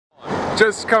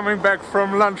Just coming back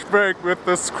from lunch break with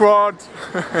the squad.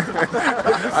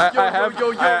 I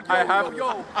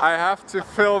have to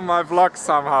film my vlog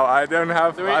somehow. I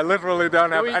literally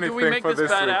don't have anything for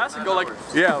this week. And go like,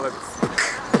 yeah, let's.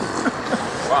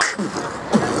 Wow.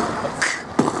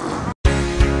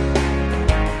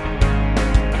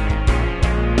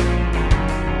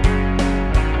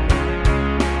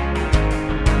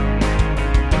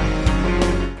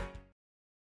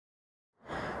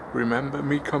 Remember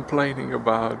me complaining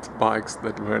about bikes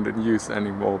that weren't in use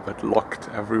anymore but locked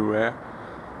everywhere?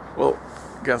 Well,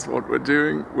 guess what we're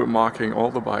doing? We're marking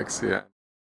all the bikes here.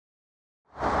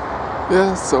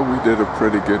 Yeah, so we did a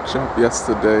pretty good job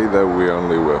yesterday. There we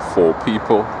only were 4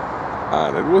 people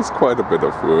and it was quite a bit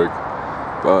of work.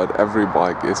 But every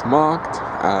bike is marked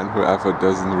and whoever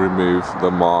doesn't remove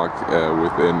the mark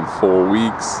within 4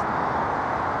 weeks,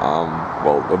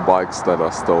 well, the bikes that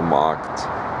are still marked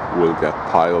will get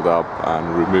piled up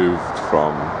and removed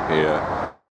from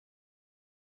here.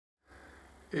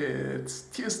 It's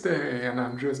Tuesday and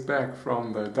I'm just back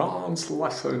from the dance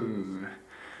lesson.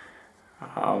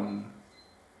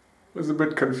 It was a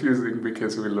bit confusing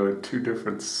because we learned 2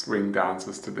 different swing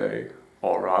dances today,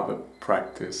 or rather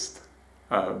practiced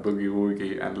boogie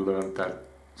woogie and learned that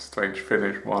strange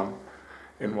Finnish one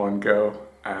in one go,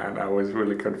 and I was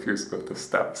really confused with the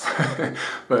steps,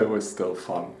 but it was still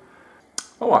fun.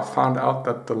 Oh, I found out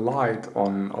that the light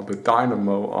on, or the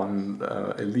dynamo on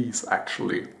Elise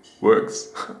actually works.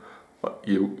 But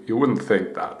you wouldn't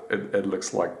think that. It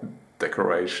looks like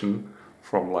decoration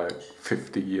from like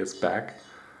 50 years back.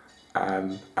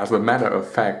 And as a matter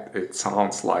of fact, it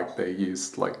sounds like they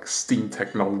used like steam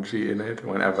technology in it.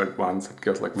 Whenever it runs, it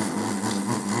goes like...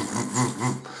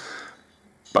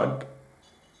 But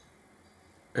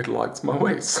it lights my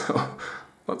way, so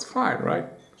that's fine, right?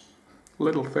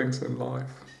 Little things in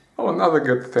life. Oh, another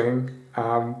good thing,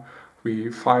 we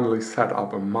finally set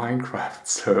up a Minecraft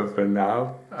server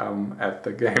now at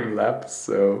the game lab,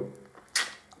 so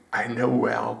I know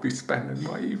where I'll be spending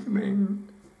my evening.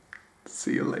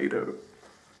 See you later.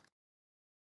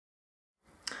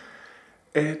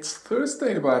 It's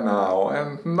Thursday by now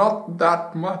and not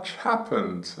that much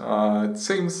happened. It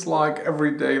seems like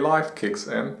everyday life kicks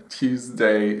in.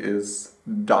 Tuesday is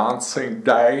dancing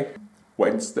day.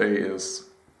 Wednesday is,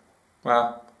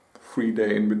 well, free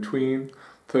day in between.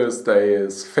 Thursday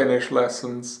is Finnish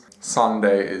lessons.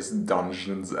 Sunday is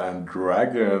Dungeons and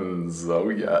Dragons. Oh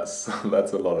yes,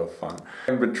 that's a lot of fun.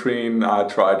 In between, I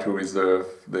try to reserve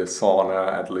the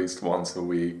sauna at least once a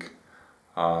week.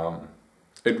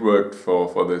 It worked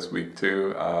for this week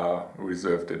too.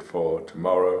 Reserved it for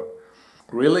tomorrow.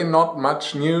 Really not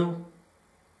much new.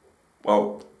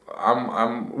 Well,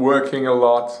 I'm working a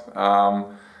lot.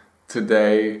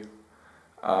 Today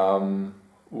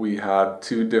we had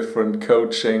 2 different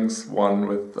coachings, one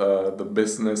with the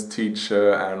business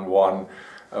teacher and one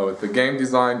with the game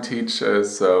design teacher.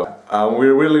 So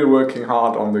we're really working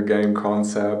hard on the game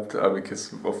concept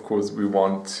because of course we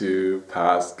want to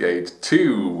pass gate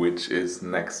 2, which is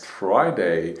next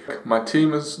Friday. My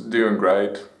team is doing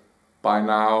great by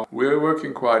now. We're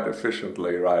working quite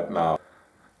efficiently right now.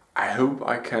 I hope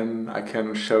I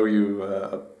can show you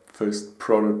a first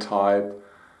prototype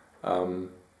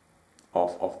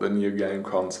of the new game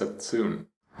concept soon.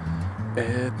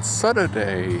 It's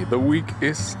Saturday, the week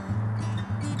is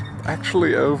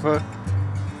actually over,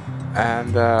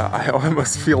 and I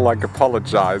almost feel like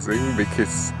apologizing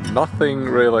because nothing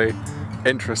really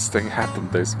interesting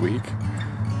happened this week.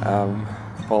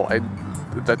 Well,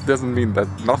 that doesn't mean that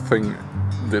nothing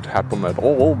did happen at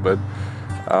all, but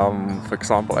for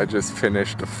example, I just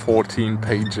finished a 14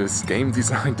 pages game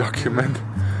design document,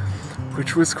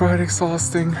 which was quite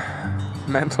exhausting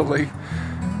mentally,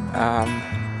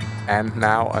 and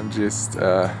now I'm just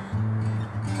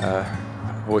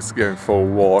was going for a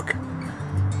walk.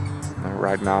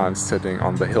 Right now I'm sitting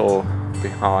on the hill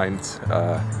behind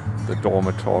the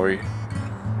dormitory.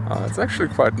 It's actually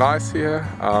quite nice here.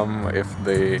 If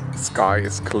the sky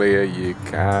is clear, you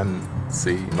can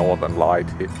see northern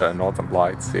lights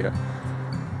here,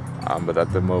 but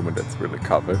at the moment it's really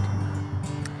covered.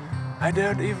 I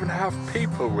don't even have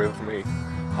people with me.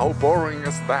 How boring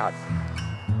is that?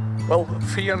 Well,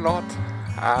 fear not.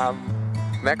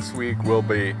 Next week will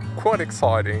be quite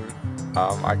exciting.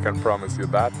 I can promise you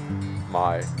that.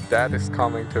 My dad is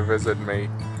coming to visit me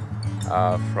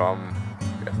from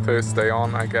Thursday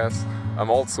on, I guess.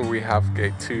 Also, we have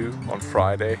gate 2 on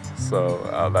Friday, so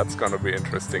that's gonna be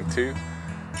interesting too.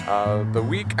 The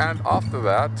weekend after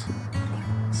that,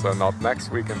 so not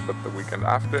next weekend, but the weekend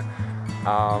after,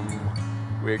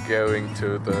 we're going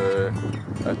to the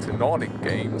to Nordic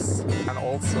Games, and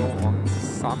also on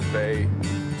Sunday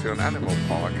to an animal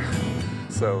park.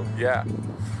 So yeah,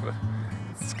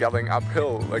 it's getting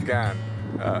uphill again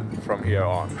from here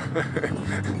on.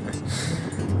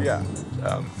 Yeah,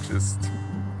 just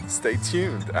stay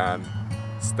tuned and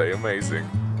stay amazing.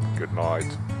 Good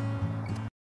night.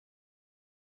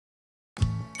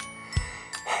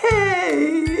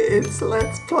 Hey, it's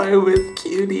Let's Play with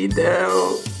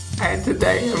Cutiedough, and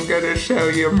today I'm gonna show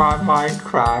you my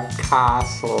Minecraft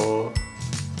castle.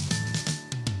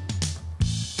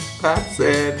 That's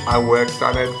it, I worked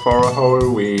on it for a whole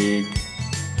week.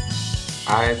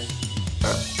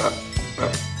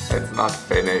 It's not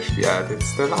finished yet, it's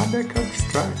still under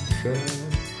construction.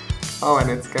 Oh,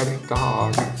 and it's getting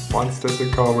dark. Monsters are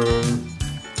coming.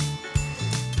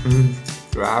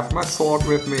 Do I have my sword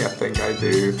with me? I think I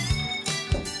do.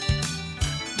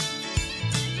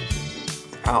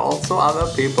 There are also other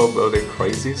people building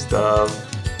crazy stuff.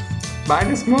 Mine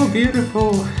is more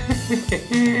beautiful.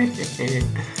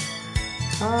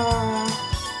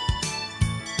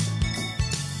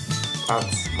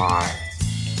 That's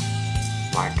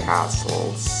my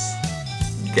castle's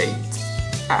gate.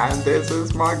 And this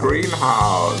is my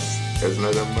greenhouse. Isn't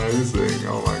it amazing?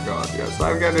 Oh my god, yes.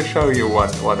 I'm gonna show you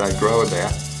what I grow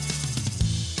there.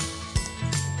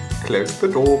 Close the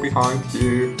door behind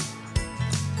you.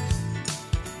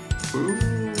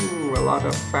 Ooh, a lot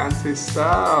of fancy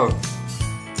stuff.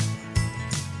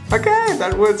 Okay,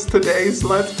 that was today's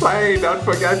Let's Play. Don't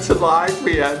forget to like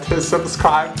me and to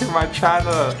subscribe to my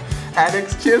channel. And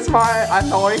excuse my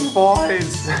annoying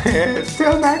voice.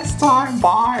 Till next time,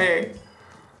 bye.